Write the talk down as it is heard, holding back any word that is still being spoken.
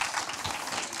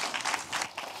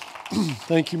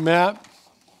Thank you, Matt.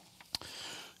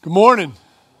 Good morning.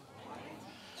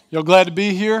 Y'all glad to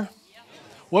be here?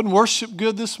 Wasn't worship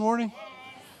good this morning?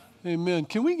 Amen.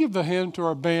 Can we give a hand to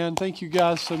our band? Thank you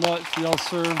guys so much for y'all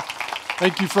serve.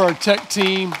 Thank you for our tech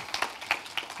team.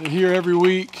 They're here every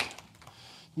week.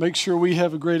 Make sure we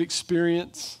have a great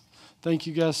experience. Thank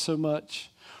you guys so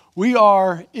much. We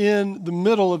are in the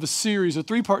middle of a series, a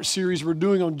three-part series we're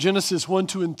doing on Genesis 1,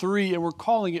 2, and 3, and we're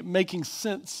calling it Making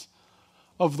Sense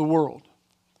of the World.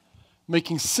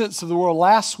 Making sense of the world.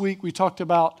 Last week we talked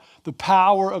about the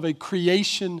power of a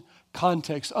creation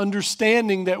context,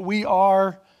 understanding that we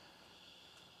are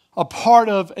a part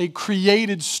of a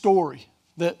created story,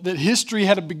 that history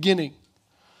had a beginning.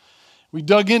 We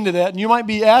dug into that, and you might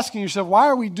be asking yourself, why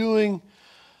are we doing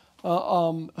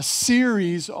a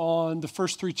series on the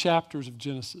first three chapters of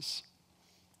Genesis?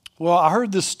 Well, I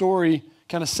heard this story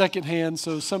kind of secondhand,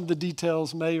 so some of the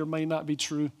details may or may not be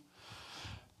true.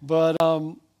 But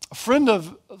some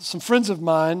friends of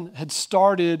mine had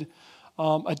started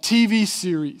a TV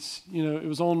series. You know, it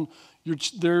was on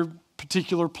their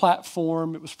particular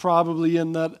platform. It was probably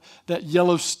in that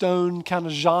Yellowstone kind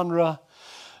of genre,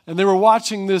 and they were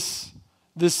watching this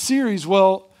series.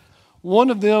 Well, one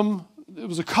of them, it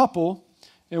was a couple,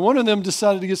 and one of them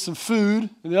decided to get some food,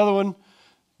 and the other one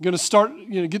going to start,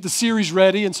 get the series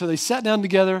ready. And so they sat down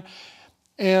together,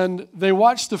 and they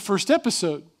watched the first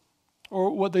episode, or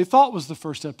what they thought was the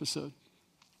first episode.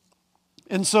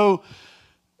 And so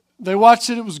they watched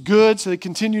it. It was good, so they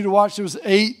continued to watch. There was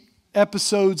 8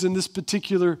 episodes in this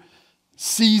particular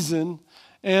season.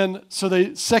 And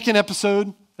so second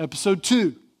episode, episode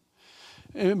 2.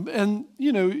 And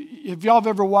if y'all have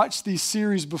ever watched these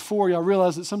series before, y'all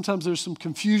realize that sometimes there's some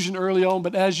confusion early on,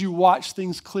 but as you watch,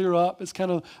 things clear up. It's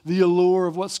kind of the allure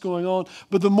of what's going on.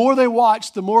 But the more they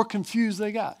watched, the more confused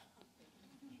they got.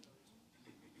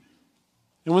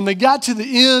 And when they got to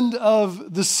the end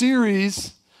of the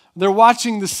series, they're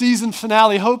watching the season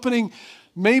finale, hoping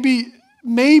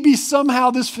maybe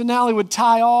somehow this finale would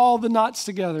tie all the knots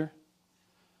together.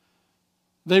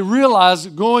 They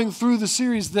realized going through the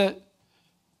series that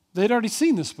they'd already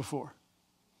seen this before.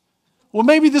 Well,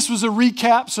 maybe this was a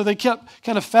recap, so they kept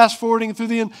kind of fast forwarding through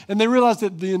the end, and they realized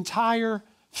that the entire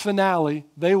finale,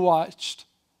 they watched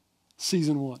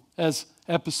season 1 as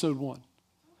episode 1.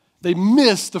 They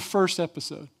missed the first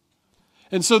episode.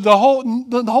 And so the whole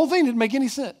thing didn't make any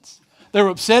sense. They were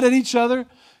upset at each other,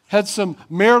 had some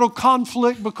marital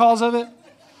conflict because of it.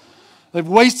 They've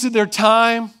wasted their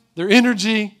time, their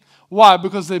energy. Why?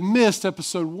 Because they missed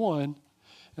episode 1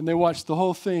 and they watched the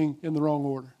whole thing in the wrong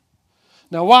order.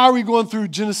 Now, why are we going through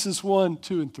Genesis 1,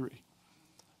 2, and 3?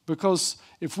 Because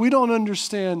if we don't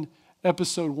understand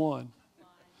episode 1,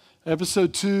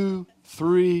 episode 2,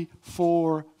 3,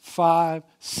 4, 5,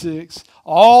 6,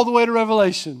 all the way to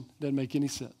Revelation, doesn't make any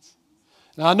sense.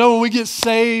 Now, I know when we get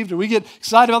saved and we get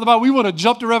excited about the Bible, we want to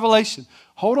jump to Revelation.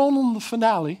 Hold on the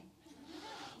finale.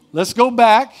 Let's go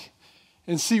back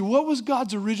and see what was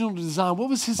God's original design, what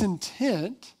was his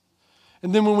intent.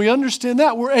 And then when we understand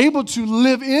that, we're able to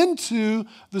live into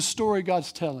the story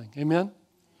God's telling. Amen?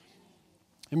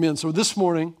 Amen. So this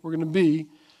morning, we're going to be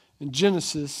in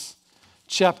Genesis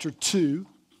chapter 2.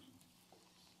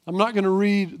 I'm not going to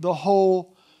read the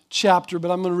whole chapter,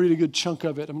 but I'm going to read a good chunk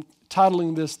of it. I'm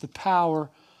titling this, The Power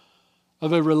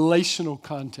of a Relational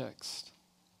Context.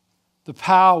 The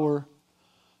Power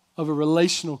of a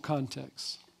Relational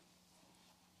Context.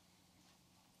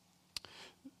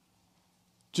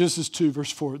 Genesis 2,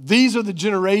 verse 4. These are the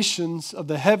generations of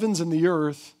the heavens and the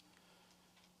earth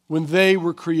when they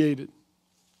were created,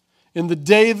 in the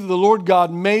day that the Lord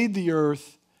God made the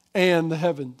earth and the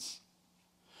heavens.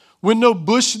 When no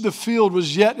bush of the field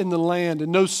was yet in the land,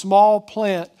 and no small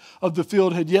plant of the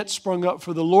field had yet sprung up,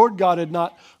 for the Lord God had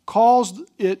not caused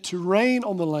it to rain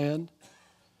on the land,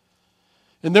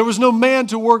 and there was no man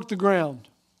to work the ground.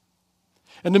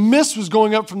 And the mist was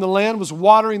going up from the land, was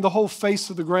watering the whole face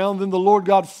of the ground. Then the Lord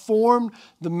God formed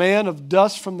the man of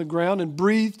dust from the ground and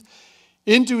breathed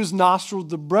into his nostrils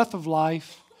the breath of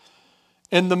life,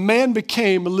 and the man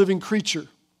became a living creature.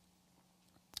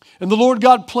 And the Lord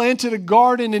God planted a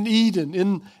garden in Eden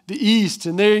in the east,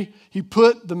 and there he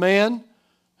put the man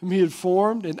whom he had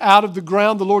formed. And out of the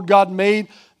ground the Lord God made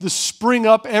to spring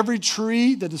up every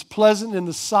tree that is pleasant in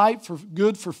the sight, for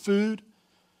good for food.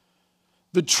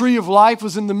 The tree of life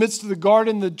was in the midst of the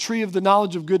garden, the tree of the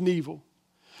knowledge of good and evil.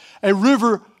 A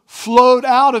river flowed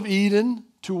out of Eden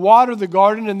to water the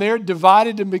garden, and there it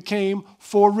divided and became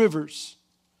 4 rivers.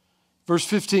 Verse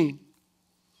 15.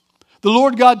 The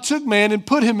Lord God took man and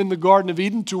put him in the Garden of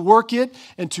Eden to work it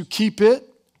and to keep it.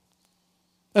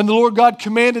 And the Lord God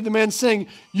commanded the man, saying,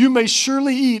 you may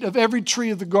surely eat of every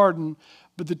tree of the garden,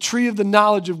 but the tree of the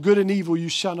knowledge of good and evil you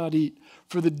shall not eat.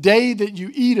 For the day that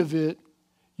you eat of it,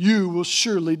 you will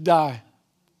surely die.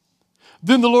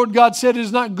 Then the Lord God said, it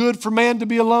is not good for man to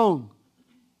be alone.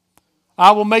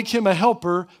 I will make him a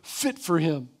helper fit for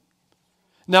him.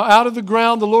 Now out of the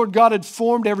ground the Lord God had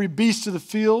formed every beast of the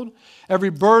field, every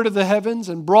bird of the heavens,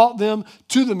 and brought them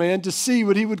to the man to see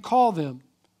what he would call them.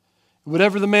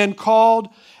 Whatever the man called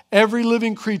every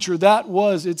living creature, that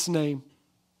was its name.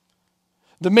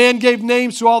 The man gave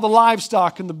names to all the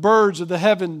livestock and the birds of the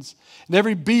heavens and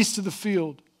every beast of the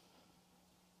field.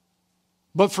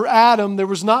 But for Adam there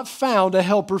was not found a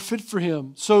helper fit for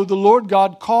him. So the Lord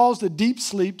God caused a deep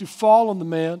sleep to fall on the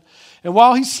man, and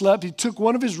while he slept, he took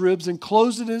one of his ribs and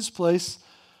closed it in its place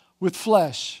with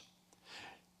flesh.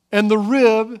 And the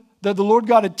rib that the Lord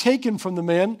God had taken from the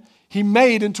man, he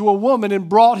made into a woman and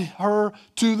brought her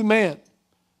to the man.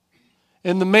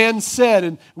 And the man said,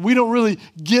 and we don't really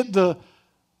get the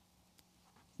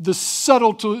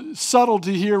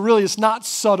subtlety here. Really, it's not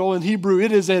subtle in Hebrew.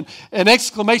 It is an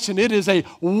exclamation. It is a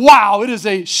wow. It is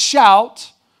a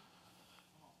shout.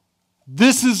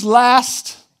 This is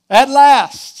at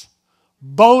last,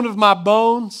 bone of my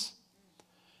bones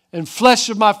and flesh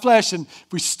of my flesh. And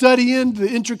if we study into the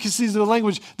intricacies of the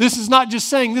language, this is not just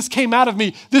saying this came out of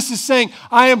me. This is saying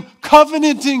I am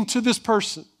covenanting to this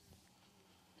person.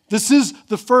 This is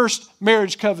the first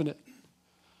marriage covenant.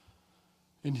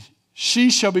 And she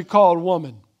shall be called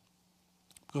woman,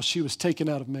 because she was taken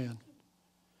out of man.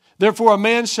 Therefore a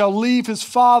man shall leave his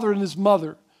father and his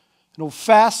mother, and hold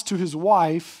fast to his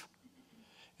wife,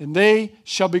 and they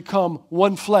shall become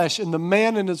one flesh. And the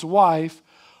man and his wife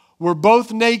were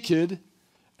both naked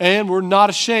and were not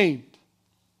ashamed.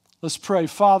 Let's pray.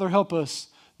 Father, help us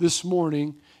this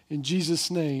morning. In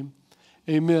Jesus' name,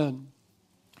 amen.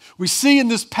 We see in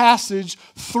this passage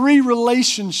 3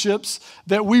 relationships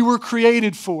that we were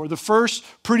created for. The first,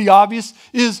 pretty obvious,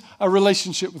 is a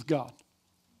relationship with God.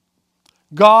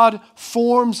 God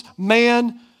forms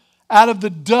man out of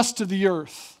the dust of the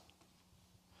earth.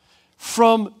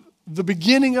 From the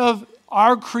beginning of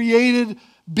our created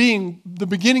being, the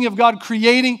beginning of God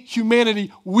creating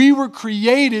humanity, we were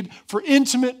created for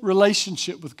intimate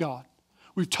relationship with God.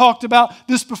 We've talked about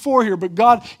this before here, but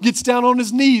God gets down on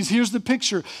his knees. Here's the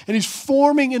picture. And he's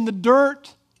forming in the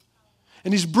dirt,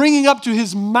 and he's bringing up to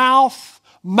his mouth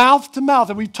to mouth.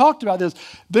 And we've talked about this.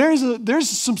 There's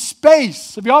some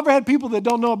space. Have you ever had people that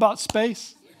don't know about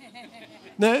space?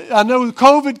 Now, I know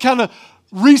COVID kind of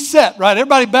reset, right?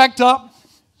 Everybody backed up.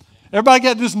 Everybody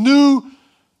got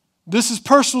this is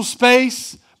personal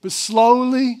space, but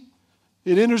slowly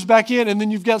it enters back in, and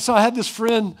then you've got I had this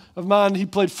friend of mine, he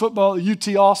played football at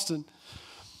UT Austin.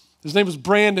 His name was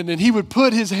Brandon, and he would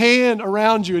put his hand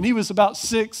around you, and he was about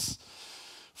 6'4",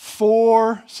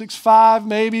 6'5",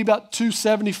 maybe, about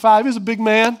 275. He was a big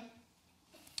man.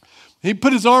 He'd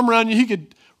put his arm around you, he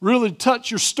could really touch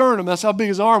your sternum. That's how big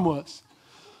his arm was.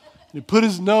 And he'd put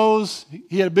his nose,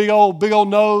 he had a big old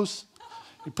nose.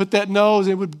 He'd put that nose,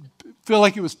 and it would feel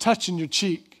like it was touching your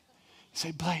cheek. He'd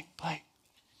say, Blake,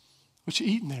 what you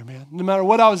eating there, man? No matter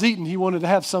what I was eating, he wanted to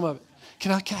have some of it.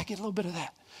 Can I get a little bit of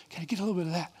that? Can I get a little bit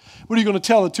of that? What are you going to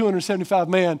tell a 275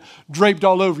 man draped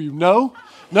all over you? No,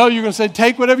 you're going to say,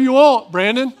 take whatever you want,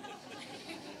 Brandon.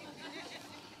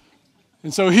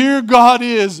 And so here God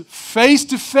is, face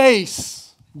to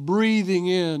face, breathing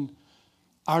in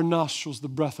our nostrils the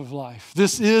breath of life.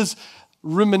 This is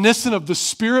reminiscent of the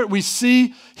Spirit we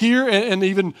see here, and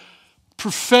even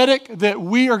prophetic, that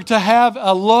we are to have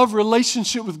a love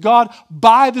relationship with God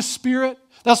by the Spirit.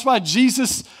 That's why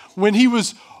Jesus, when he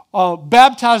was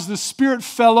baptized, the Spirit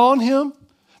fell on him.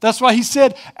 That's why he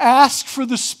said, ask for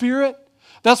the Spirit.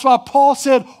 That's why Paul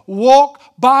said, walk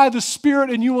by the Spirit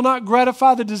and you will not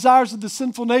gratify the desires of the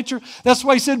sinful nature. That's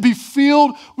why he said, be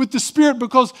filled with the Spirit,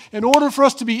 because in order for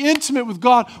us to be intimate with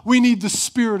God, we need the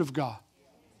Spirit of God.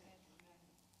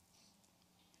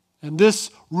 And this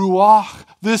ruach,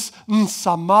 this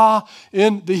nsama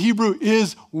in the Hebrew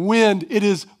is wind, it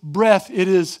is breath, it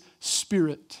is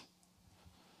spirit.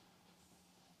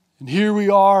 And here we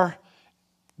are,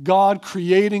 God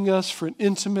creating us for an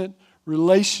intimate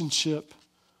relationship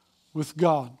with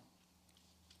God.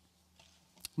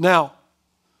 Now,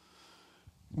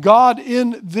 God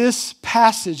in this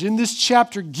passage, in this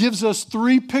chapter, gives us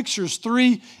 3 pictures,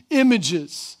 3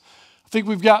 images. I think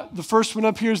we've got the first one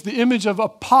up here is the image of a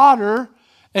potter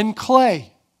and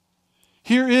clay.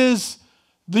 Here is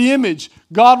the image.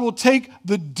 God will take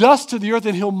the dust of the earth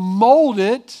and he'll mold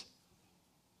it,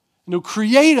 and he'll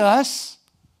create us,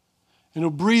 and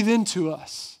he'll breathe into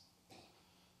us.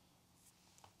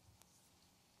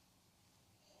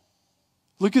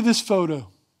 Look at this photo.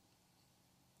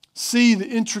 See the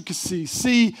intricacy.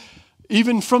 See,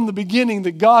 even from the beginning,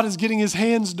 that God is getting his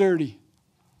hands dirty.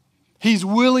 He's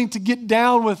willing to get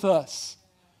down with us.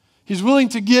 He's willing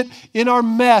to get in our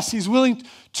mess. He's willing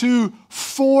to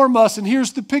form us. And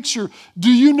here's the picture. Do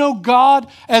you know God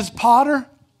as potter?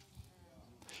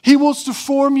 He wants to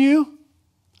form you.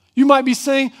 You might be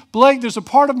saying, Blake, there's a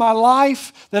part of my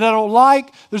life that I don't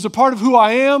like. There's a part of who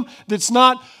I am that's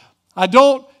not,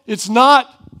 it's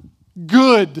not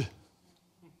good.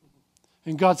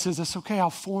 And God says, that's okay, I'll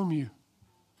form you.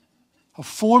 I'll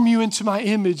form you into my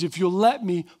image if you'll let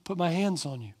me put my hands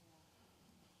on you.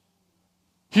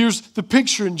 Here's the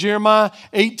picture in Jeremiah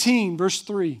 18, verse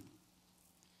 3.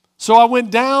 So I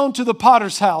went down to the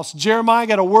potter's house. Jeremiah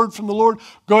got a word from the Lord.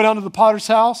 Go down to the potter's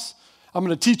house. I'm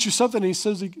going to teach you something. And he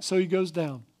says, so he goes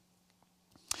down.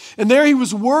 And there he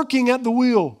was working at the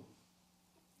wheel.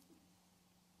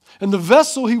 And the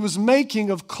vessel he was making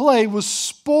of clay was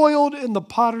spoiled in the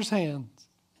potter's hands.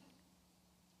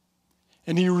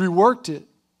 And he reworked it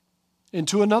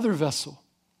into another vessel,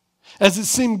 as it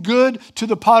seemed good to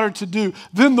the potter to do.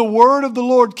 Then the word of the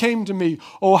Lord came to me,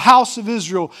 O house of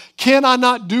Israel, can I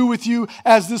not do with you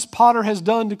as this potter has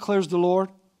done, declares the Lord?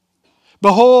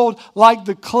 Behold, like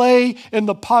the clay in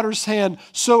the potter's hand,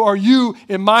 so are you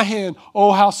in my hand,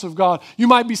 O house of God. You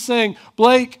might be saying,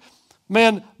 Blake,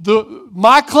 man,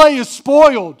 my clay is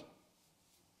spoiled.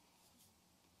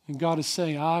 And God is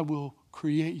saying, I will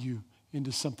create you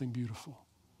into something beautiful.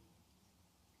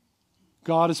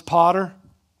 God is potter.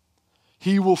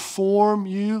 He will form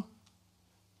you.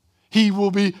 He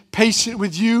will be patient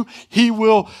with you. He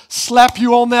will slap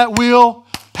you on that wheel,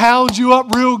 pound you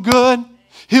up real good.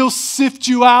 He'll sift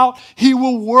you out. He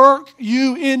will work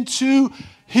you into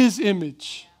his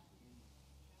image.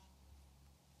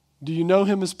 Do you know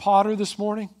him as potter this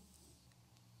morning?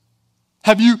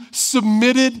 Have you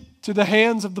submitted to the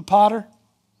hands of the potter?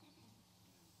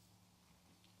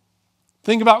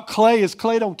 Think about clay as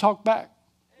clay don't talk back.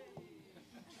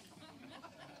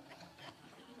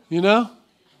 You know?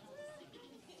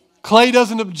 Clay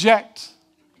doesn't object.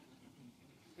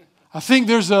 I think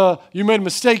you made a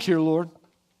mistake here, Lord.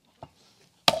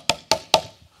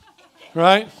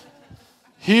 Right?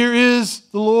 Here is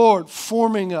the Lord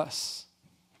forming us.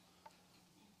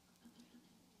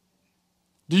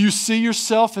 Do you see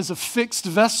yourself as a fixed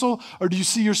vessel, or do you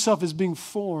see yourself as being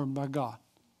formed by God?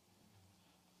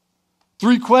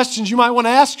 3 questions you might want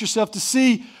to ask yourself to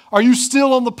see, are you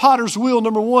still on the potter's wheel?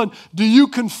 Number 1, do you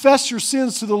confess your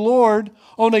sins to the Lord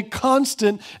on a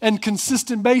constant and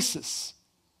consistent basis?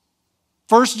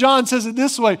 1 John says it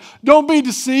this way, don't be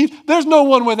deceived. There's no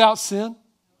one without sin.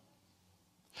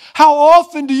 How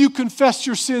often do you confess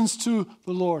your sins to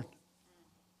the Lord?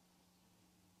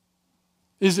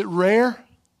 Is it rare?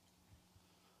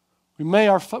 We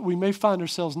may find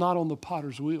ourselves not on the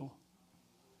potter's wheel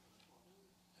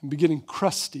and be getting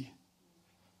crusty.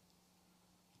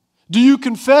 Do you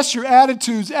confess your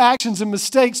attitudes, actions, and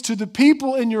mistakes to the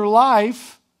people in your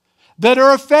life that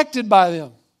are affected by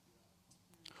them?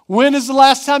 When is the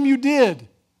last time you did?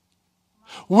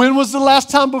 When was the last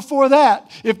time before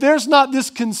that? If there's not this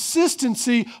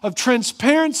consistency of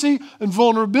transparency and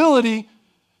vulnerability,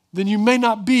 then you may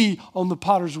not be on the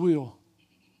potter's wheel.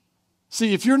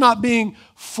 See, if you're not being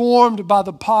formed by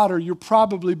the potter, you're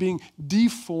probably being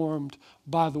deformed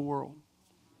by the world.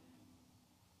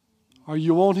 Are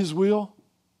you on his wheel?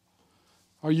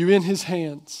 Are you in his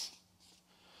hands?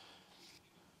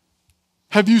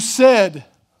 Have you said,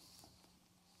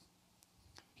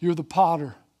 you're the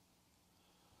potter,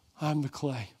 I'm the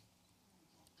clay?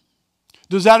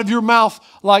 Does out of your mouth,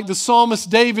 like the psalmist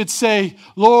David, say,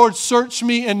 Lord, search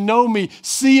me and know me.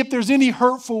 See if there's any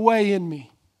hurtful way in me.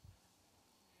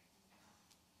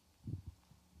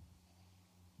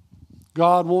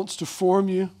 God wants to form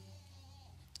you.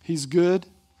 He's good.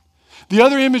 The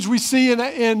other image we see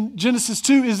in Genesis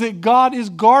 2 is that God is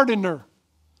gardener.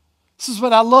 This is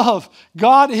what I love.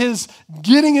 God is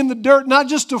getting in the dirt, not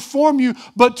just to form you,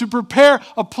 but to prepare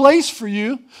a place for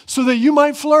you so that you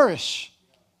might flourish.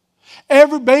 I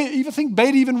think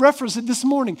Beta even referenced it this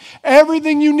morning.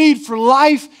 Everything you need for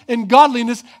life and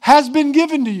godliness has been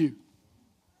given to you.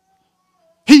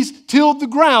 He's tilled the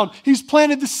ground. He's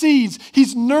planted the seeds.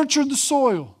 He's nurtured the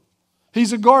soil.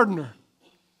 He's a gardener.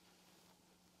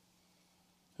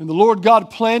 And the Lord God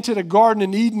planted a garden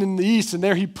in Eden in the east, and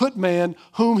there he put man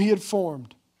whom he had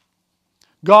formed.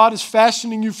 God is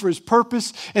fashioning you for his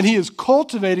purpose, and he is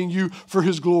cultivating you for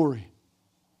his glory.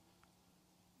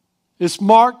 It's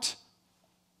marked,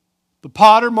 the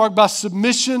potter, marked by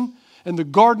submission and the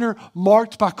gardener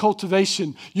marked by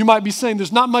cultivation. You might be saying,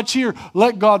 there's not much here.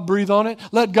 Let God breathe on it.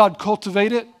 Let God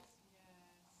cultivate it.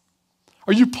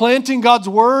 Are you planting God's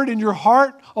word in your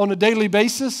heart on a daily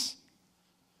basis?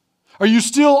 Are you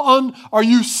still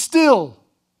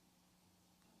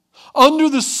under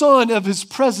the sun of His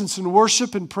presence in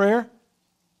worship and prayer?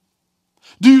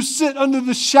 Do you sit under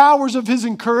the showers of His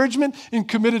encouragement in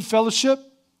committed fellowship?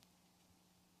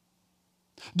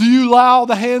 Do you allow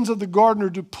the hands of the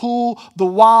gardener to pull the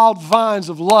wild vines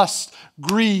of lust,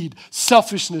 greed,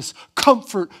 selfishness,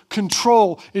 comfort,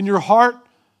 control in your heart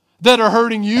that are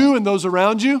hurting you and those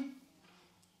around you?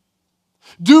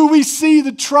 Do we see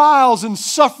the trials and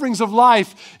sufferings of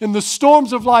life and the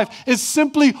storms of life as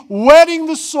simply wetting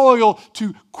the soil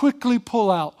to quickly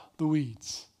pull out the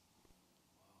weeds?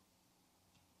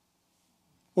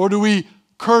 Or do we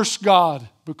curse God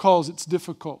because it's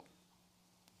difficult?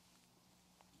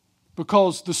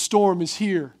 Because the storm is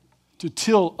here to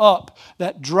till up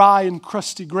that dry and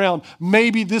crusty ground.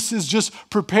 Maybe this is just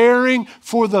preparing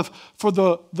for the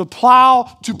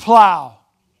plow to plow.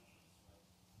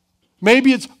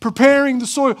 Maybe it's preparing the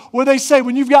soil. What they say,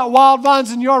 when you've got wild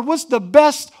vines in your yard, what's the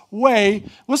best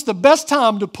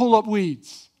time to pull up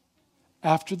weeds?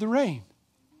 After the rain.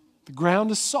 The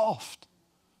ground is soft.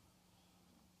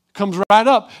 Comes right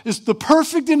up. It's the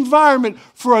perfect environment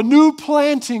for a new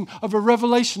planting of a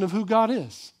revelation of who God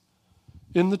is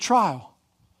in the trial.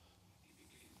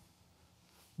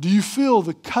 Do you feel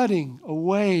the cutting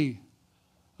away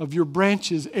of your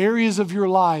branches, areas of your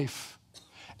life,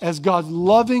 as God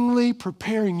lovingly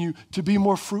preparing you to be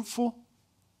more fruitful?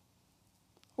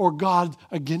 Or God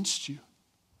against you?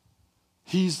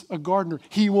 He's a gardener.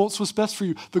 He wants what's best for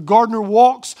you. The gardener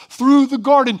walks through the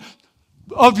garden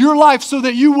of your life so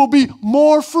that you will be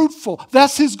more fruitful.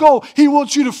 That's His goal. He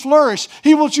wants you to flourish.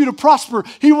 He wants you to prosper.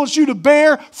 He wants you to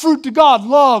bear fruit to God.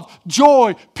 Love,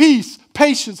 joy, peace,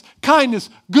 patience, kindness,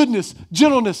 goodness,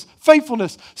 gentleness,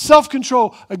 faithfulness,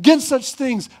 self-control. Against such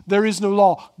things there is no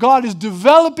law. God is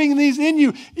developing these in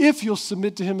you if you'll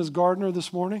submit to Him as gardener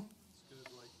this morning.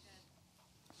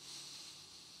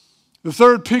 The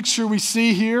third picture we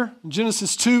see here in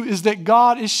Genesis 2 is that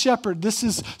God is shepherd. This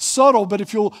is subtle, but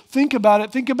if you'll think about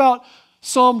it, think about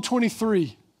Psalm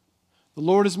 23. The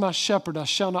Lord is my shepherd, I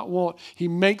shall not want. He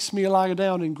makes me lie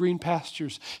down in green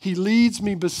pastures. He leads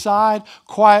me beside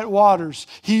quiet waters.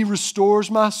 He restores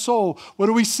my soul. What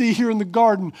do we see here in the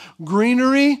garden?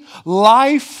 Greenery,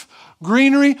 life,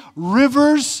 greenery,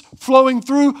 rivers flowing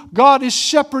through. God is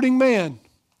shepherding man.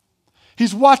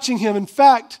 He's watching him. In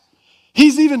fact,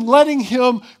 He's even letting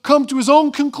him come to his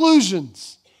own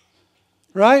conclusions.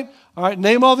 Right? All right,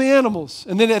 name all the animals.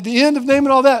 And then at the end of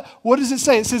naming all that, what does it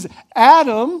say? It says,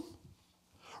 Adam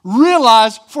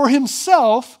realized for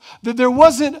himself that there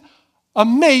wasn't a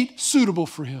mate suitable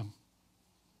for him.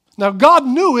 Now, God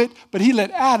knew it, but He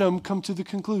let Adam come to the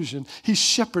conclusion. He's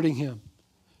shepherding him.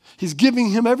 He's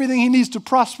giving him everything he needs to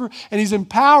prosper, and He's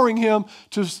empowering him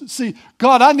to see,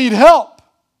 God, I need help.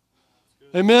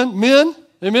 Amen? Men?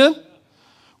 Amen?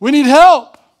 We need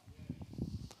help.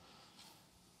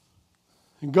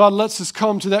 And God lets us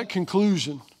come to that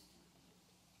conclusion.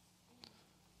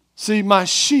 See, my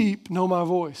sheep know my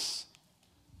voice.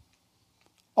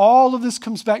 All of this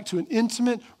comes back to an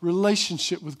intimate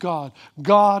relationship with God.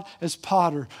 God as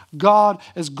potter, God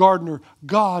as gardener,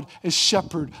 God as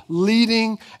shepherd,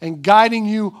 leading and guiding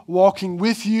you, walking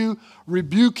with you,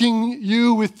 rebuking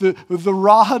you with the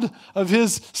rod of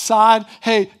His side.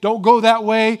 Hey, don't go that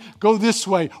way, go this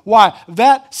way. Why?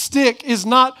 That stick is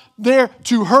not there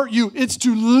to hurt you. It's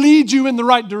to lead you in the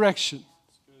right direction.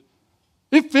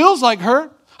 It feels like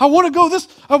hurt. I want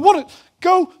to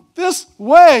go this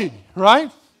way, right?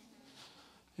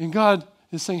 And God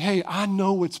is saying, hey, I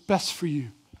know what's best for you.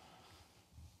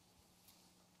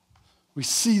 We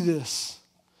see this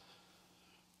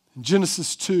in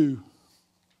Genesis 2.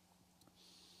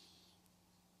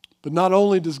 But not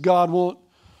only does God want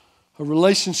a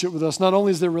relationship with us, not only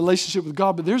is there a relationship with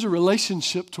God, but there's a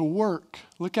relationship to work.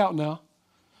 Look out now.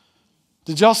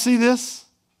 Did y'all see this?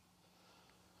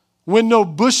 When no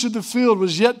bush of the field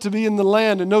was yet to be in the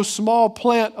land, and no small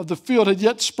plant of the field had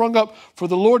yet sprung up, for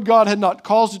the Lord God had not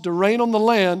caused it to rain on the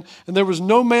land, and there was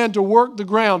no man to work the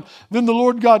ground. Then the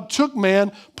Lord God took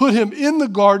man, put him in the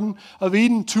Garden of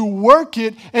Eden to work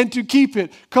it and to keep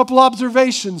it. Couple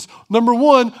observations. Number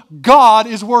one, God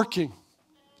is working.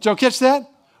 Did y'all catch that?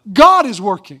 God is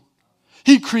working.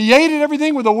 He created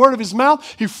everything with the word of His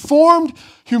mouth. He formed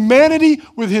humanity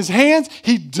with His hands.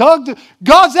 He dug.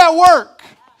 God's at work.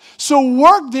 So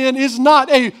work then is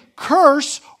not a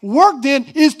curse. Work then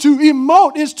is to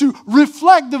emote, is to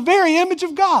reflect the very image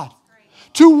of God.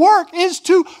 To work is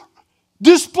to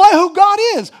Display who God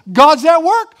is. God's at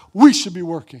work. We should be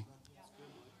working.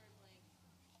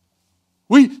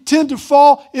 We tend to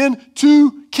fall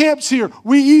into camps here.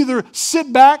 We either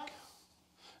sit back,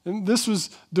 and this was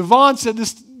Devon said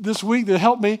this week that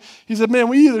helped me. He said, man,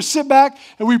 we either sit back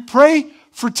and we pray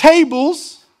for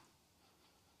tables,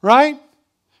 right?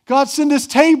 God, send us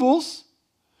tables.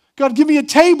 God, give me a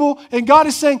table. And God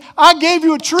is saying, I gave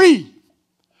you a tree.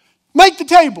 Make the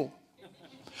table.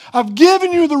 I've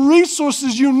given you the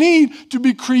resources you need to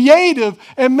be creative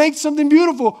and make something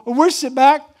beautiful. And we're sit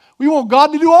back. We want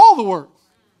God to do all the work.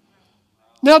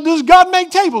 Now, does God make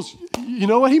tables? You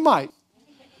know what? He might.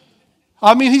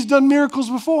 I mean, he's done miracles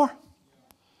before.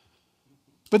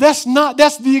 But that's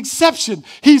the exception.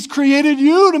 He's created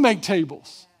you to make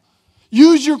tables.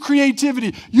 Use your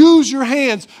creativity. Use your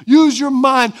hands. Use your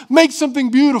mind. Make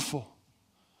something beautiful.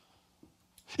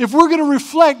 If we're going to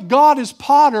reflect God as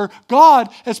potter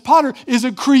is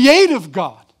a creative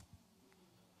God.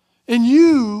 And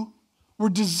you were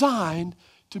designed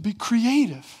to be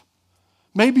creative.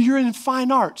 Maybe you're in fine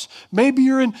arts. Maybe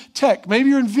you're in tech.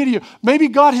 Maybe you're in video. Maybe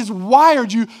God has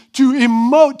wired you to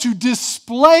emote, to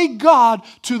display God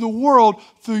to the world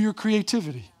through your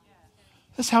creativity.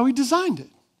 That's how he designed it.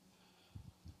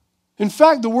 In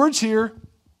fact, the words here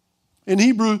in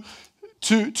Hebrew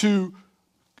to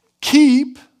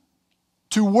keep,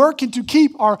 to work and to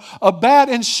keep are abad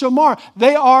and shamar.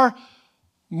 They are,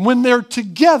 when they're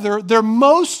together, they're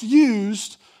most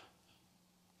used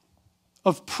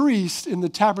of priests in the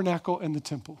tabernacle and the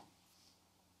temple.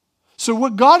 So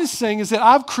what God is saying is that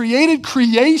I've created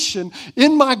creation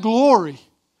in my glory,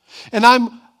 and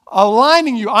I'm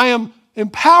aligning you. I am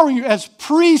empowering you as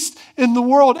priests in the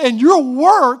world, and your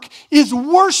work is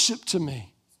worship to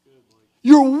me.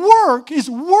 Your work is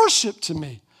worship to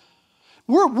me.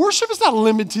 Worship is not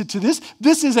limited to this.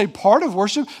 This is a part of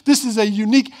worship. This is a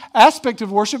unique aspect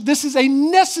of worship. This is a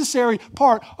necessary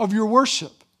part of your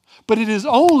worship. But it is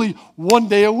only one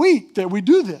day a week that we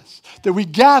do this, that we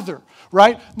gather,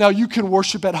 right? Now, you can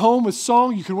worship at home with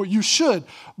song. You should.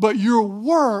 But your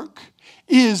work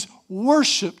is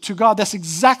worship to God. That's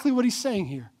exactly what he's saying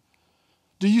here.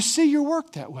 Do you see your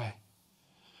work that way?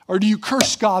 Or do you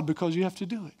curse God because you have to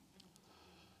do it?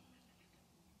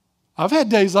 I've had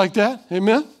days like that.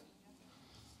 Amen?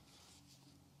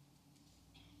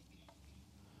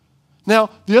 Now,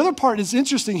 the other part that's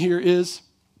interesting here is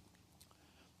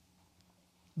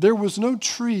there was no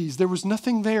trees. There was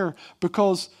nothing there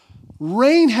because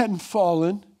rain hadn't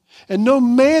fallen and no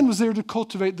man was there to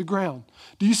cultivate the ground.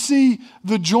 Do you see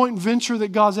the joint venture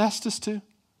that God's asked us to?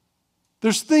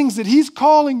 There's things that he's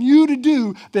calling you to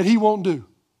do that he won't do.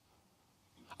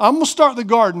 I'm going to start the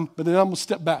garden, but then I'm going to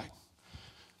step back.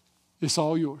 It's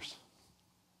all yours.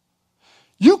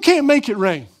 You can't make it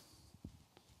rain.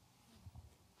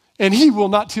 And he will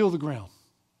not till the ground.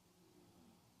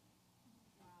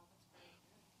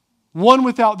 One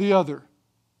without the other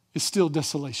is still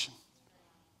desolation.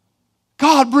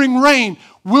 God, bring rain.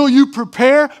 Will you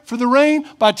prepare for the rain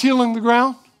by tilling the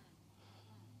ground?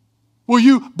 Will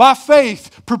you, by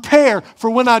faith, prepare for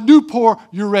when I do pour,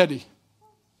 you're ready?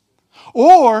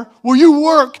 Or will you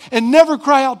work and never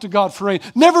cry out to God for rain?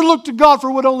 Never look to God for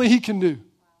what only he can do?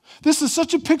 This is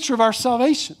such a picture of our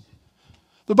salvation.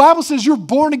 The Bible says you're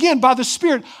born again by the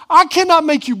Spirit. I cannot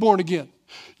make you born again.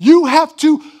 You have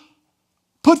to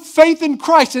put faith in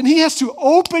Christ, and he has to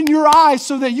open your eyes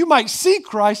so that you might see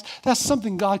Christ. That's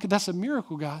something God could, that's a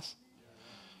miracle, guys.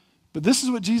 But this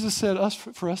is what Jesus said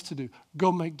for us to do.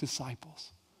 Go make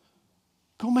disciples.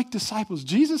 Go make disciples.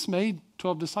 Jesus made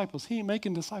 12 disciples. He ain't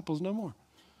making disciples no more.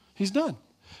 He's done.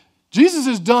 Jesus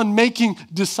is done making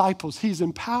disciples. He's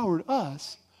empowered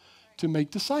us to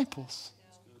make disciples.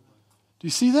 Do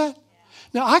you see that?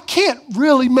 Now, I can't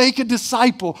really make a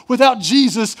disciple without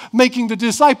Jesus making the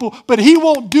disciple, but he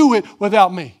won't do it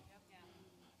without me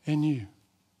and you.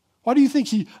 Why do you think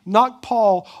he knocked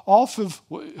Paul off of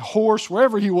horse,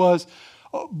 wherever he was,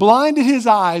 blinded his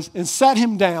eyes and sat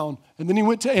him down, and then he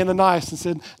went to Ananias and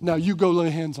said, now you go lay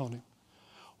hands on him.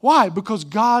 Why? Because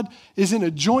God is in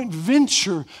a joint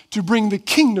venture to bring the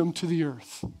kingdom to the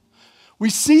earth. We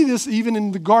see this even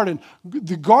in the garden.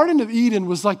 The Garden of Eden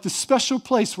was like the special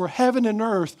place where heaven and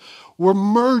earth were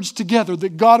merged together,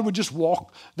 that God would just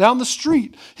walk down the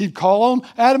street. He'd call on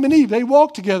Adam and Eve. They'd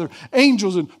walk together.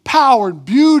 Angels and power and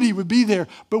beauty would be there.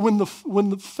 But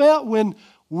when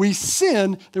we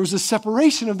sin, there was a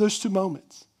separation of those two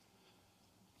moments.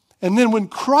 And then when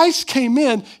Christ came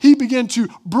in, he began to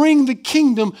bring the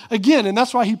kingdom again. And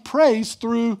that's why he prays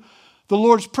through the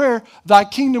Lord's Prayer, thy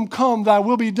kingdom come, thy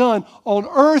will be done on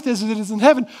earth as it is in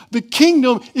heaven. The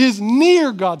kingdom is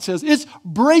near, God says. It's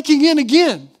breaking in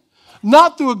again.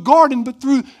 Not through a garden, but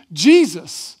through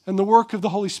Jesus and the work of the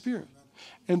Holy Spirit.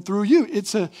 And through you.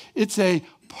 It's a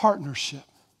partnership.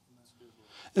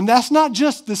 And that's not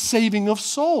just the saving of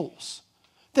souls.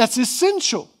 That's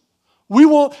essential. We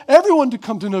want everyone to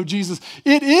come to know Jesus.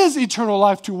 It is eternal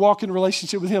life to walk in a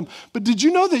relationship with him. But did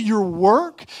you know that your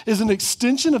work is an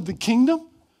extension of the kingdom?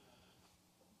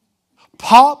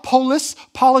 Politics,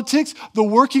 the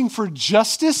working for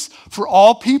justice for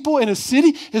all people in a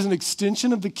city is an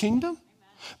extension of the kingdom.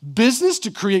 Business,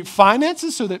 to create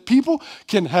finances so that people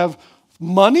can have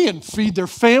money and feed their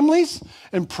families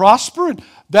and prosper. And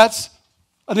that's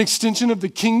an extension of the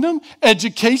kingdom.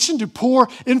 Education, to pour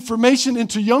information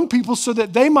into young people so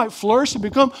that they might flourish and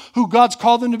become who God's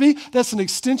called them to be. That's an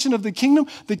extension of the kingdom.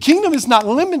 The kingdom is not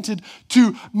limited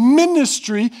to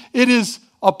ministry. It is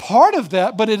a part of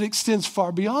that, but it extends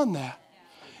far beyond that.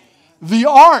 The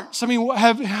arts, I mean,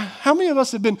 how many of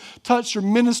us have been touched or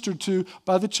ministered to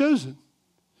by the chosen?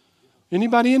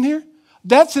 Anybody in here?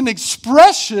 That's an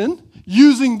expression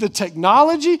using the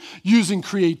technology, using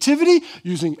creativity,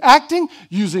 using acting,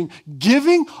 using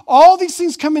giving, all these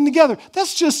things coming together.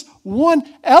 That's just one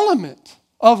element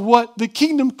of what the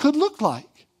kingdom could look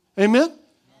like. Amen?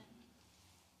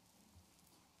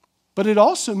 But it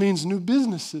also means new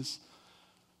businesses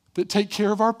that take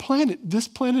care of our planet. This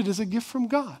planet is a gift from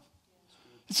God.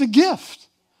 It's a gift.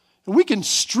 And we can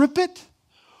strip it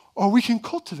or we can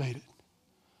cultivate it.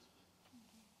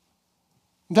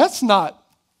 That's not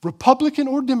Republican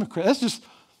or Democrat. That's just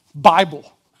Bible.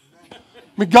 I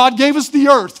mean, God gave us the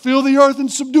earth. Fill the earth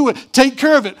and subdue it. Take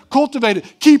care of it. Cultivate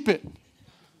it. Keep it.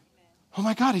 Oh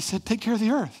my God, he said take care of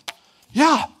the earth.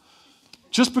 Yeah,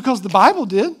 just because the Bible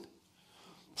did.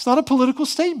 It's not a political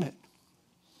statement.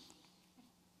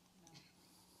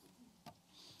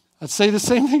 I'd say the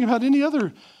same thing about any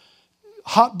other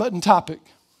hot button topic.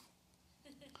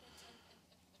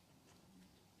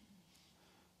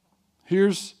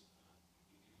 Here's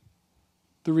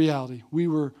the reality. We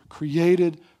were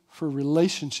created for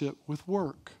relationship with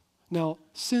work. Now,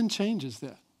 sin changes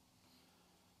that.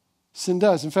 Sin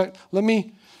does. In fact, I'm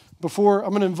going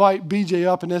to invite BJ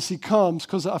up, and as he comes,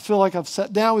 because I feel like I've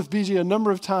sat down with BJ a number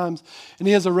of times, and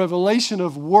he has a revelation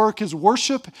of work as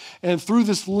worship, and through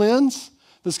this lens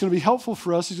that's going to be helpful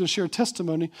for us, he's going to share a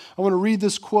testimony. I want to read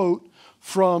this quote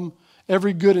from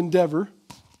Every Good Endeavor,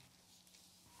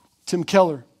 Tim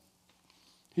Keller.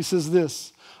 He says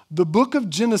this: the book of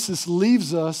Genesis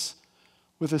leaves us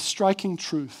with a striking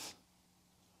truth.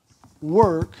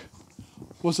 Work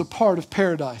was a part of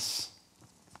paradise.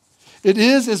 It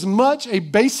is as much a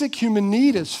basic human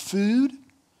need as food,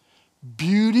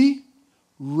 beauty,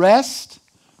 rest,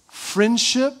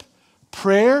 friendship,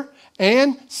 prayer,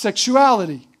 and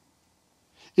sexuality.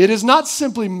 It is not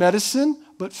simply medicine,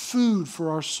 but food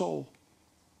for our soul.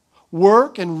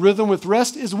 Work and rhythm with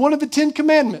rest is one of the 10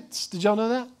 commandments. Did y'all know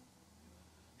that?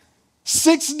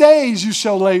 6 days you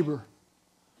shall labor.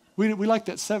 We like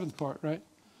that 7th part, right?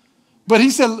 But he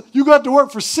said, you got to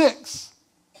work for 6.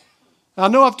 Now, I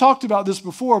know I've talked about this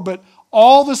before, but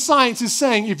all the science is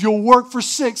saying if you'll work for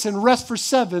 6 and rest for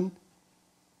 7,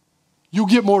 you'll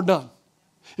get more done.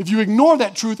 If you ignore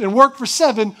that truth and work for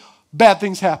 7, bad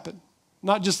things happen.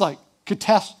 Not just like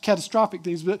catastrophic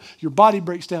things, but your body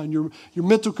breaks down, your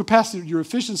mental capacity, your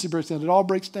efficiency breaks down. It all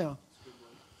breaks down.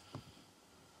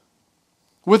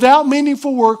 Without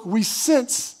meaningful work, we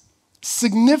sense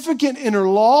significant inner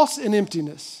loss and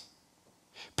emptiness.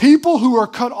 People who are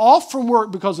cut off from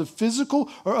work because of physical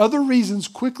or other reasons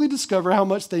quickly discover how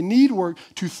much they need work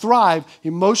to thrive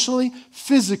emotionally,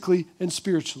 physically, and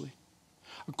spiritually.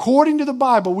 According to the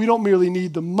Bible, we don't merely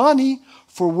need the money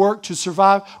for work to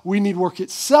survive. We need work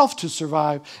itself to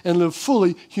survive and live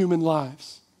fully human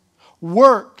lives.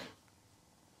 Work,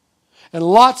 and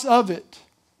lots of it,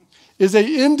 is an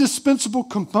indispensable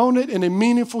component in a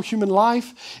meaningful human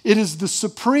life. It is a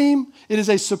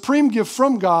supreme gift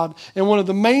from God and one of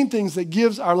the main things that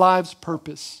gives our lives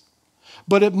purpose.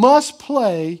 But it must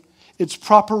play its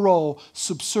proper role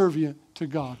subservient to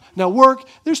God. Now work,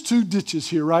 there's 2 ditches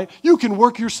here, right? You can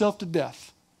work yourself to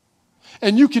death.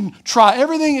 And you can try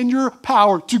everything in your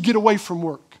power to get away from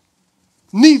work.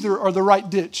 Neither are the right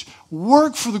ditch.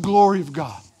 Work for the glory of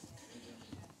God.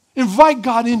 Invite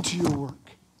God into your work.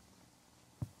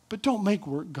 But don't make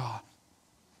work God.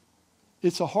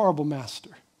 It's a horrible master.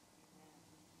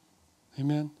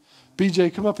 Amen.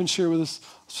 BJ, come up and share with us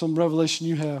some revelation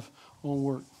you have on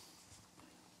work.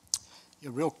 Yeah,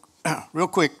 real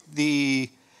quick,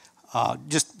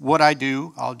 just what I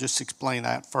do, I'll just explain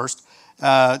that first.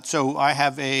 So I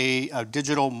have a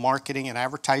digital marketing and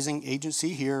advertising agency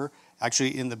here,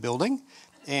 actually in the building.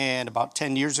 and about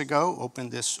 10 years ago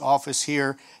opened this office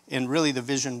here. And really the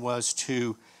vision was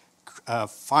to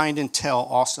find and tell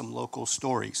awesome local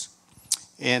stories.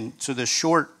 And so the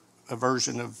short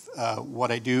version of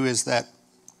what I do is that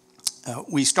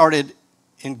we started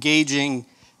engaging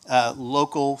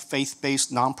local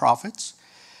faith-based nonprofits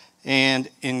and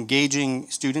engaging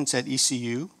students at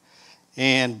ECU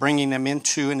and bringing them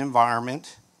into an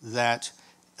environment that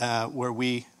where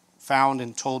we found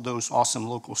and told those awesome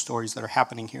local stories that are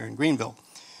happening here in Greenville.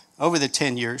 Over the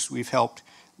 10 years, we've helped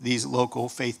these local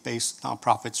faith-based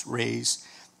nonprofits raise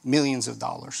millions of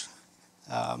dollars.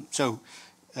 So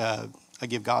I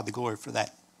give God the glory for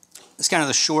that. It's kind of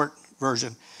the short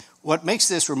version. What makes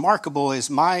this remarkable is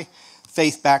my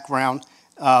faith background,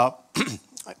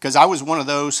 because I was one of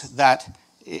those that,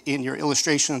 in your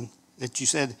illustration that you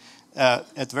said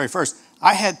at the very first,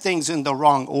 I had things in the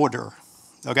wrong order,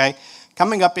 okay?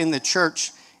 Coming up in the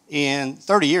church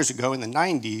 30 years ago, in the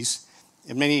 90s,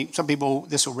 and some people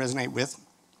this will resonate with,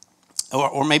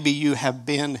 or maybe you have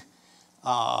been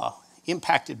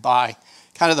impacted by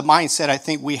kind of the mindset I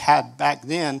think we had back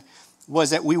then,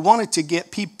 was that we wanted to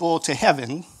get people to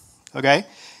heaven, okay?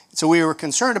 So we were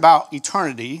concerned about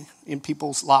eternity in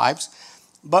people's lives,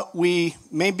 but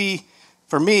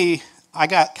for me, I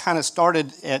got kind of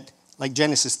started at like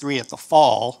Genesis 3 at the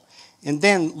fall, and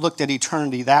then looked at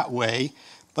eternity that way,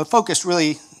 but focused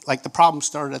really, like the problem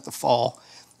started at the fall,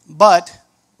 but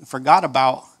forgot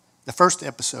about the first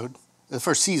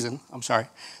season,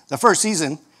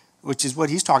 which is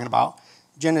what he's talking about,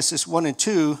 Genesis 1 and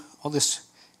 2, all this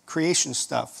creation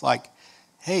stuff, like,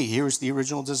 hey, here's the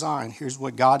original design. Here's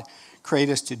what God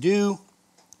created us to do.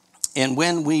 And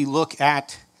when we go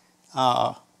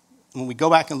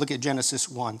back and look at Genesis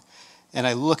 1, and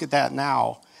I look at that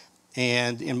now,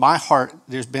 and in my heart,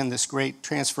 there's been this great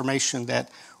transformation that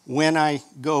when I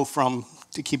go from,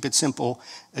 to keep it simple,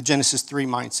 a Genesis 3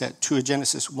 mindset to a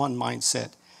Genesis 1 mindset,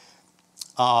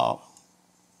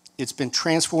 it's been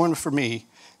transformed for me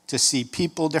to see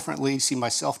people differently, see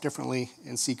myself differently,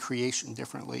 and see creation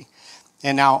differently.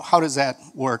 And now, how does that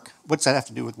work? What's that have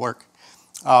to do with work?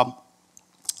 So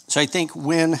I think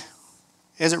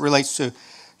as it relates to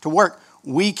work,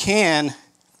 we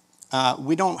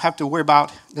don't have to worry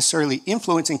about necessarily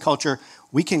influencing culture.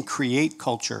 We can create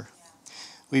culture.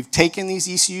 We've taken these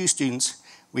ECU students,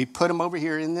 we put them over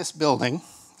here in this building,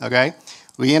 okay?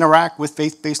 We interact with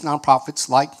faith-based nonprofits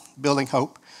like Building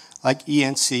Hope, like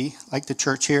ENC, like the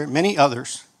church here, many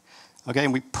others. Okay,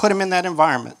 and we put them in that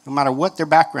environment, no matter what their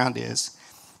background is,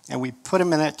 and we put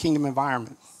them in that kingdom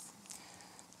environment.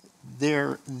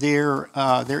 They're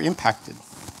impacted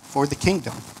for the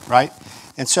kingdom, right?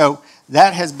 And so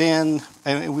that has been,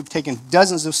 and we've taken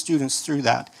dozens of students through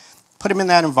that, put them in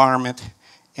that environment,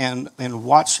 and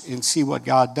watch and see what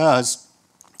God does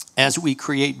as we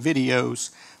create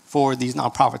videos for these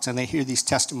nonprofits, and they hear these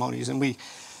testimonies, and we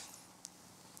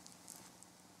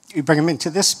bring them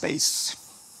into this space,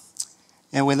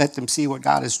 and we let them see what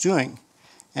God is doing.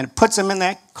 And it puts them in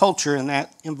that culture, in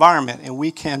that environment, and we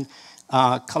can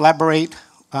collaborate,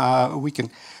 we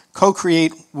can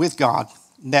co-create with God.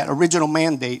 That original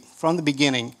mandate from the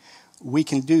beginning, we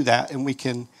can do that, and we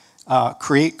can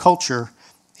create culture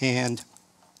and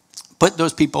put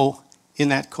those people in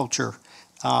that culture.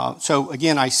 So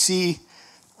again, I see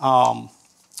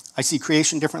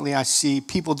creation differently. I see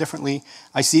people differently.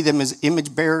 I see them as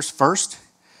image bearers first,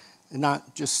 and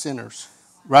not just sinners,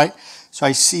 right? So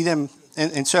I see them,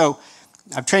 and so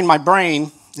I've trained my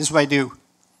brain. This is what I do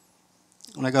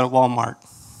when I go to Walmart.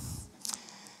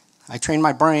 I train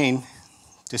my brain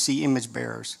to see image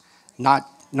bearers, not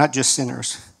just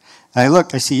sinners. And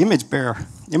I see image bearer.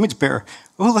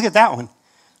 Oh, look at that one.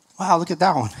 Wow, look at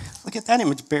that one. Look at that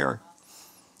image bearer.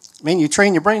 I mean, you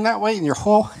train your brain that way, and your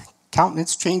whole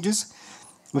countenance changes.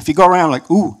 If you go around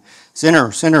like, ooh,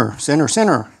 sinner, sinner, sinner,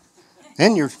 sinner,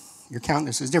 then your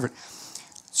countenance is different.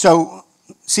 So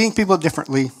seeing people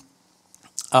differently,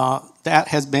 that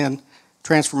has been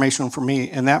transformational for me,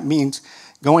 and that means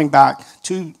going back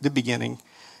to the beginning.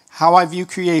 How I view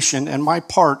creation and my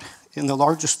part in the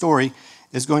larger story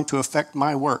is going to affect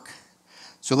my work.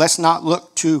 So let's not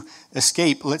look to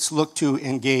escape, let's look to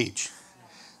engage.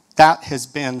 That has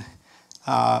been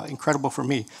incredible for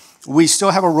me. We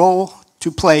still have a role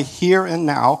to play here and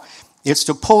now. It's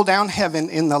to pull down heaven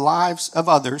in the lives of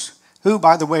others, who,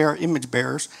 by the way, are image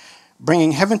bearers,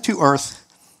 bringing heaven to earth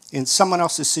in someone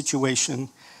else's situation.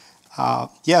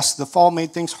 Yes, the fall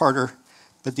made things harder,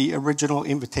 but the original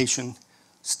invitation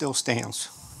still stands.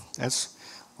 That's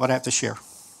what I have to share.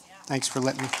 Yeah. Thanks for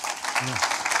letting me. Yeah,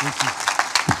 thank you.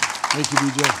 Thank you,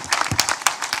 BJ.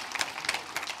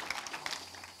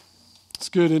 It's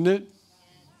good, isn't it?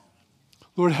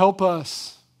 Lord, help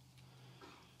us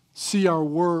see our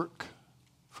work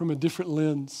from a different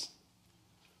lens.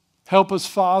 Help us,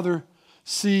 Father,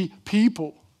 see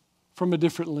people from a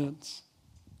different lens.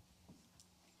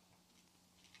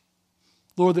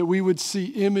 Lord, that we would see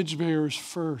image bearers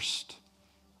first.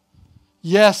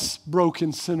 Yes,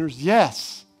 broken sinners,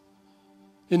 yes,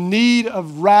 in need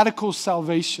of radical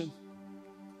salvation.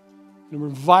 And we're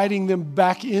inviting them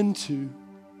back into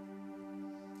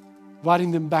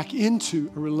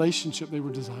a relationship they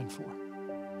were designed for.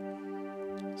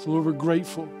 So Lord, we're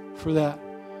grateful for that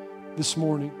this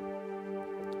morning.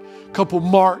 A couple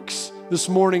marks this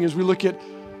morning as we look at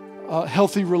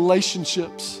healthy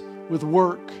relationships with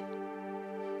work.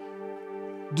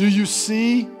 Do you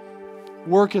see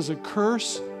work as a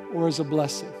curse or as a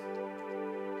blessing?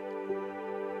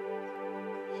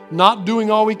 Not doing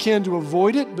all we can to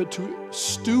avoid it, but to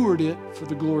steward it for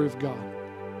the glory of God.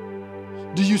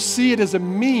 Do you see it as a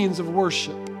means of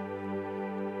worship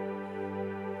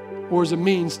or as a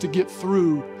means to get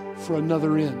through for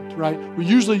another end, right? We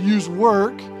usually use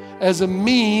work as a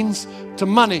means to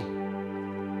money.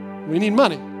 We need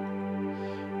money.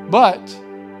 But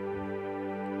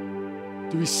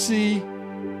do we see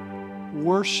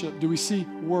worship? Do we see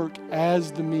work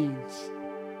as the means,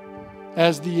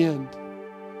 as the end?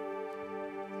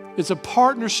 It's a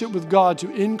partnership with God to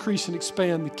increase and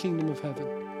expand the kingdom of heaven.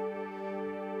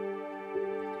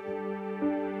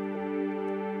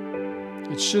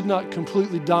 It should not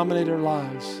completely dominate our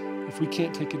lives if we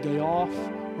can't take a day off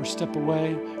or step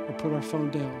away or put our phone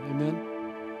down. Amen?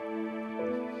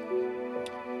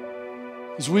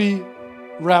 As we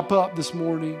wrap up this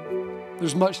morning,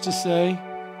 there's much to say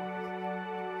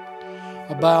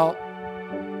about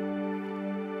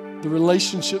the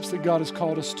relationships that God has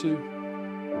called us to.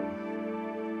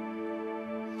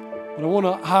 But I want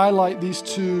to highlight these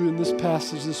two in this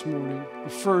passage this morning. The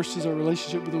first is our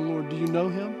relationship with the Lord. Do you know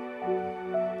Him?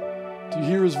 Do you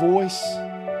hear His voice?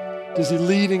 Does He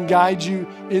lead and guide you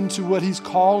into what He's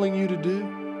calling you to do?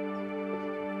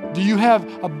 Do you have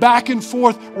a back and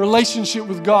forth relationship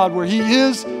with God where He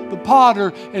is the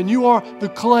potter and you are the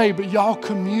clay, but y'all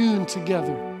commune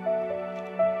together?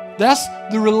 That's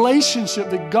the relationship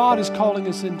that God is calling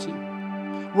us into,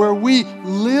 where we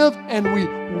live and we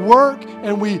work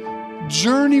and we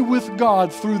journey with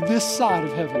God through this side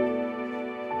of heaven.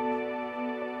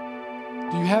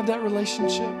 Do you have that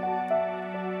relationship?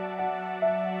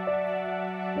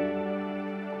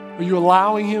 Are you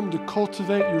allowing Him to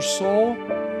cultivate your soul?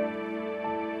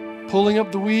 Pulling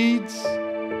up the weeds?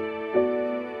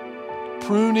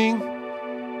 Pruning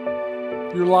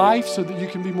your life so that you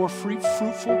can be more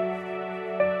fruitful?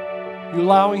 You're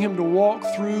allowing Him to walk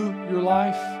through your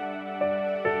life,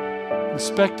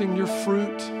 inspecting your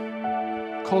fruit,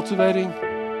 cultivating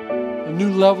a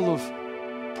new level of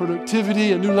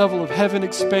productivity, a new level of heaven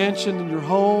expansion in your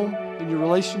home, in your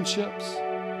relationships.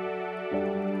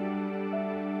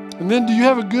 And then, do you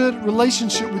have a good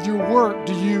relationship with your work?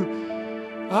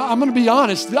 I'm going to be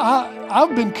honest,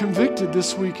 I've been convicted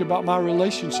this week about my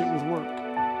relationship with work.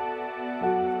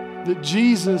 That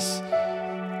Jesus,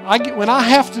 when I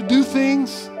have to do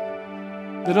things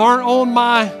that aren't on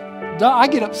I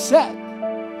get upset.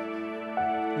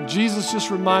 And Jesus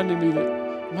just reminded me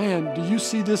that, man, do you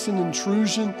see this an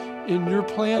intrusion in your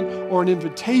plan or an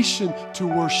invitation to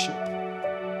worship?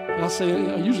 And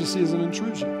I usually see it as an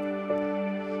intrusion.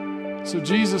 So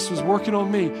Jesus was working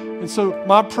on me. And so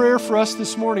my prayer for us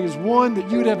this morning is, one,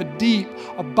 that you would have a deep,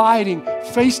 abiding,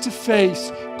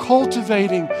 face-to-face,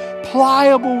 cultivating,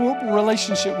 pliable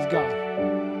relationship with God.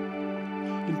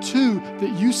 And two,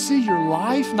 that you see your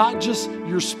life, not just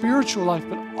your spiritual life,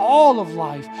 but all of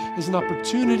life as an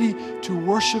opportunity to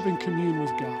worship and commune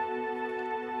with God.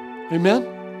 Amen?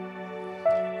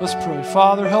 Let's pray.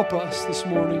 Father, help us this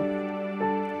morning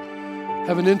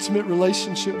have an intimate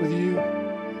relationship with you.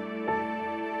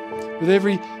 With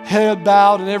every head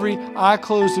bowed and every eye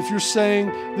closed, if you're saying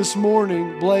this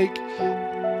morning, Blake,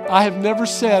 I have never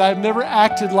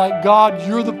acted like, God,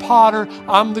 you're the potter,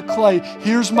 I'm the clay.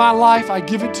 Here's my life, I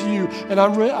give it to you. And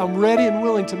I'm ready and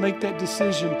willing to make that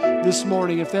decision this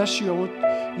morning. If that's you, I want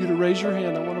you to raise your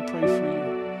hand. I want to pray for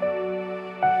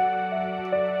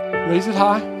you. Raise it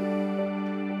high.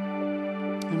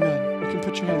 Amen. You can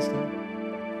put your hands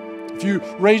down. If you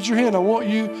raise your hand, I want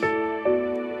you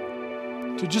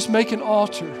to just make an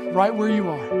altar right where you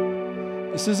are.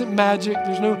 This isn't magic.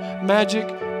 There's no magic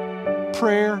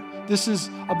prayer. This is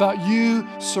about you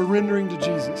surrendering to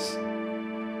Jesus.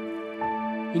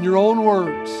 In your own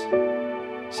words,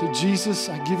 say, Jesus,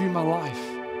 I give you my life.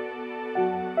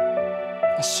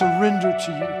 I surrender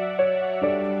to you.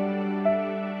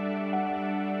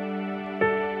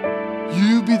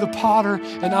 be the potter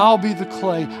and I'll be the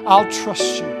clay. I'll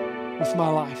trust you with my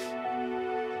life.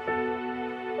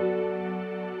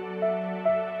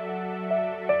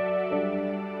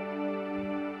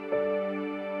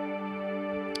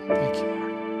 Thank you,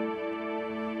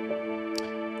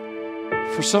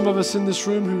 Lord. For some of us in this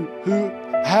room who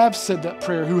have said that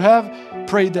prayer, who have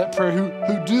prayed that prayer, who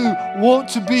do want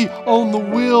to be on the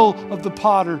will of the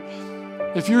potter,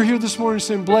 if you're here this morning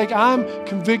saying, Blake, I'm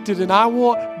convicted and I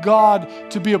want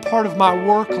God to be a part of my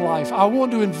work life. I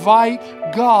want to invite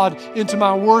God into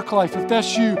my work life. If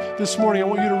that's you this morning, I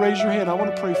want you to raise your hand. I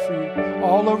want to pray for you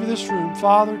all over this room.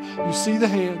 Father, you see the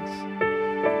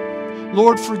hands.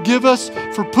 Lord, forgive us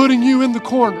for putting you in the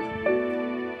corner,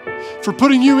 for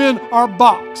putting you in our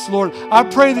box. Lord, I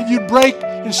pray that you'd break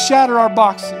and shatter our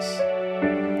boxes,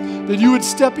 that you would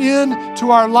step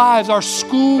into our lives, our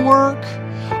schoolwork,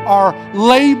 our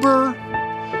labor,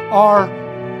 our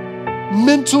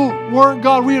mental work.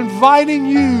 God, we're inviting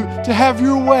you to have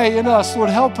your way in us. Lord,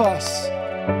 help us.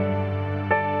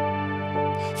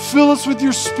 Fill us with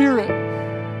your Spirit.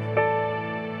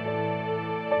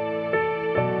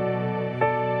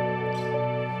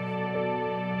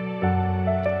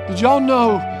 Did y'all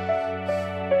know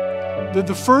that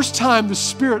the first time the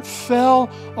Spirit fell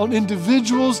on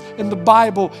individuals in the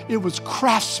Bible, it was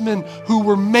craftsmen who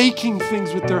were making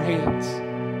things with their hands,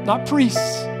 not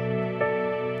priests?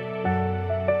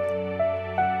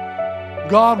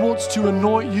 God wants to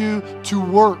anoint you to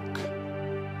work.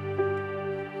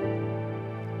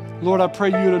 Lord, I pray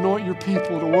you would anoint your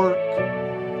people to work.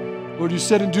 Lord, you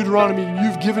said in Deuteronomy,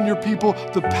 you've given your people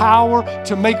the power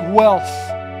to make wealth.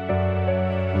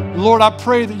 Lord, I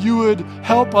pray that you would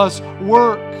help us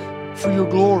work for your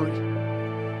glory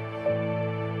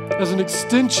as an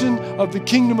extension of the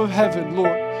kingdom of heaven,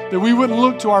 Lord, that we wouldn't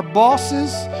look to our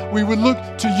bosses, we would look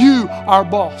to you, our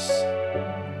boss.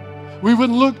 We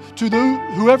wouldn't look to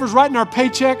whoever's writing our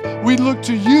paycheck, we'd look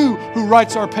to you who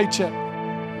writes our paycheck.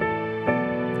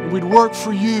 And we'd work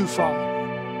for you, Father.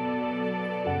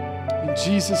 In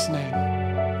Jesus' name.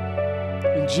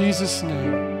 In Jesus'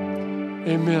 name.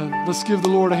 Amen. Let's give the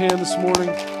Lord a hand this morning.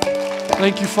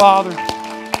 Thank you, Father.